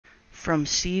From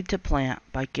Seed to Plant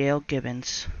by Gail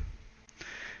Gibbons.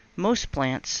 Most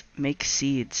plants make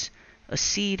seeds. A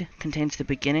seed contains the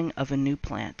beginning of a new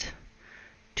plant.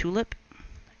 Tulip,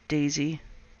 daisy,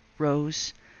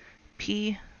 rose,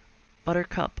 pea,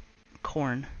 buttercup,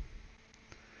 corn.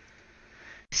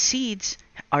 Seeds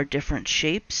are different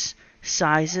shapes,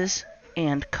 sizes,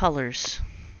 and colors.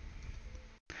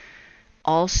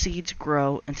 All seeds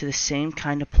grow into the same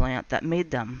kind of plant that made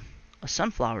them. A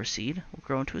sunflower seed will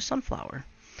grow into a sunflower.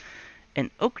 An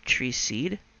oak tree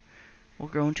seed will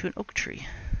grow into an oak tree,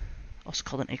 also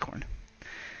called an acorn.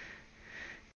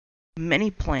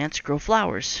 Many plants grow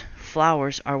flowers.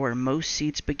 Flowers are where most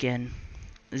seeds begin.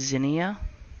 Zinnia,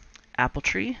 apple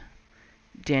tree,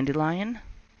 dandelion,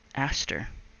 aster.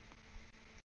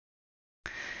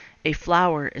 A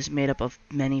flower is made up of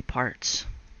many parts.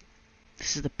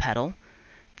 This is the petal.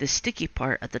 The sticky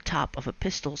part at the top of a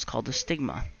pistil is called the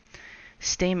stigma.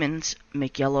 Stamens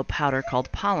make yellow powder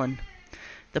called pollen.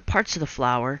 The parts of the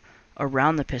flower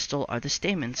around the pistil are the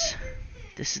stamens.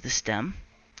 This is the stem.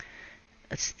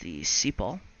 That's the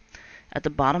sepal. At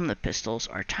the bottom of the pistils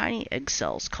are tiny egg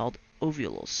cells called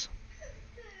ovules.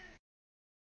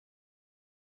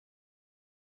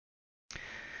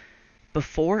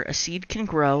 Before a seed can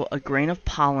grow, a grain of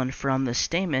pollen from the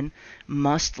stamen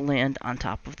must land on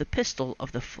top of the pistil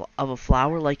of a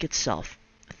flower like itself.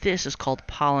 This is called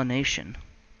pollination.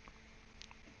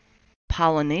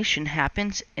 Pollination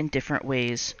happens in different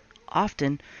ways.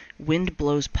 Often, wind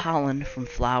blows pollen from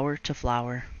flower to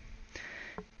flower.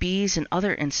 Bees and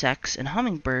other insects and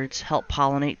hummingbirds help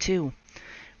pollinate too.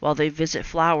 While they visit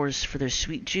flowers for their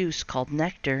sweet juice called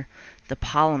nectar, the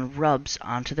pollen rubs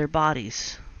onto their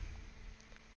bodies.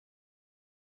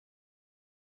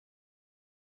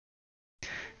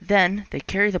 Then they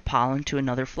carry the pollen to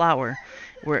another flower,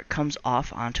 where it comes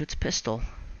off onto its pistil.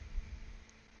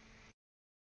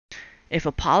 If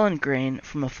a pollen grain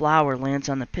from a flower lands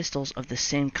on the pistils of the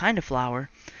same kind of flower,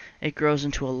 it grows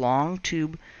into a long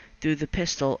tube through the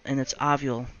pistil in its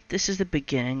ovule. This is the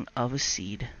beginning of a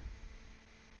seed.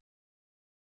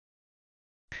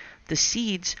 The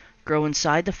seeds grow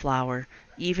inside the flower.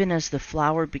 Even as the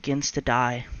flower begins to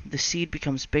die, the seed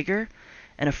becomes bigger,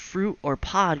 and a fruit or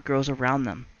pod grows around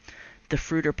them. The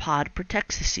fruit or pod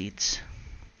protects the seeds.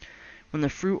 When the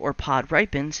fruit or pod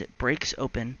ripens, it breaks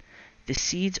open. The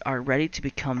seeds are ready to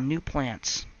become new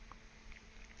plants.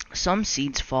 Some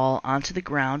seeds fall onto the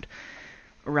ground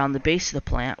around the base of the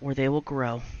plant where they will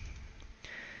grow.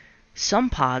 Some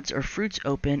pods or fruits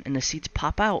open and the seeds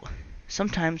pop out.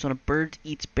 Sometimes when a bird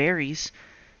eats berries,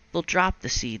 they'll drop the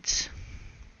seeds.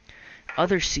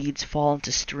 Other seeds fall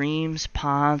into streams,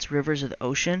 ponds, rivers, or the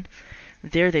ocean.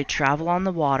 There they travel on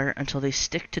the water until they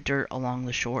stick to dirt along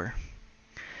the shore.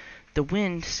 The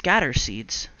wind scatters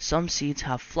seeds. Some seeds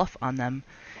have fluff on them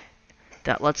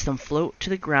that lets them float to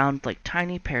the ground like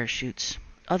tiny parachutes.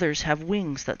 Others have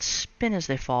wings that spin as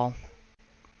they fall.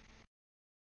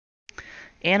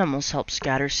 Animals help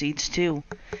scatter seeds too.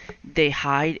 They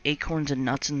hide acorns and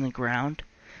nuts in the ground.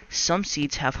 Some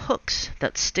seeds have hooks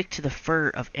that stick to the fur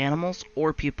of animals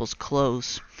or people's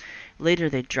clothes. Later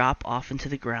they drop off into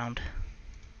the ground.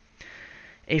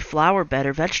 A flower bed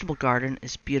or vegetable garden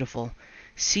is beautiful.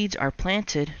 Seeds are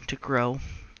planted to grow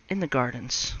in the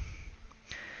gardens.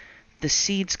 The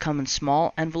seeds come in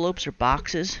small envelopes or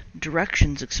boxes.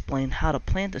 Directions explain how to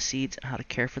plant the seeds and how to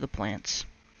care for the plants.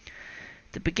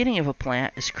 The beginning of a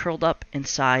plant is curled up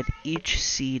inside each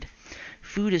seed.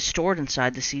 Food is stored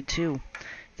inside the seed too.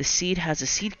 The seed has a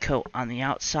seed coat on the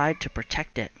outside to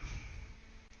protect it.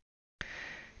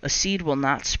 A seed will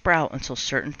not sprout until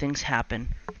certain things happen.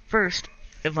 First,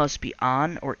 it must be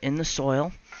on or in the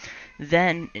soil.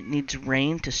 Then it needs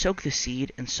rain to soak the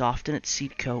seed and soften its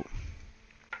seed coat.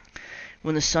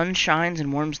 When the sun shines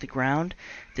and warms the ground,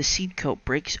 the seed coat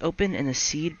breaks open and the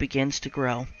seed begins to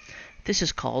grow. This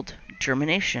is called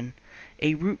germination.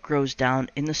 A root grows down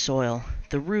in the soil.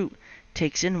 The root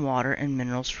takes in water and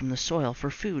minerals from the soil for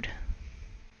food.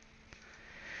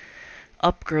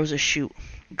 Up grows a shoot.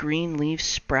 Green leaves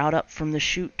sprout up from the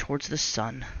shoot towards the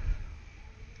sun.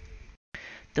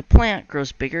 The plant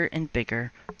grows bigger and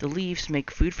bigger. The leaves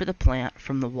make food for the plant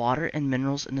from the water and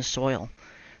minerals in the soil,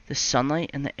 the sunlight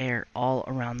and the air all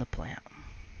around the plant.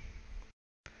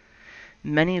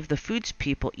 Many of the foods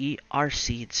people eat are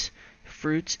seeds,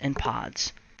 fruits, and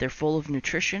pods. They're full of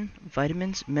nutrition,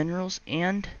 vitamins, minerals,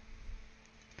 and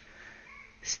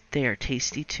they are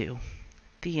tasty too.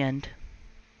 The end.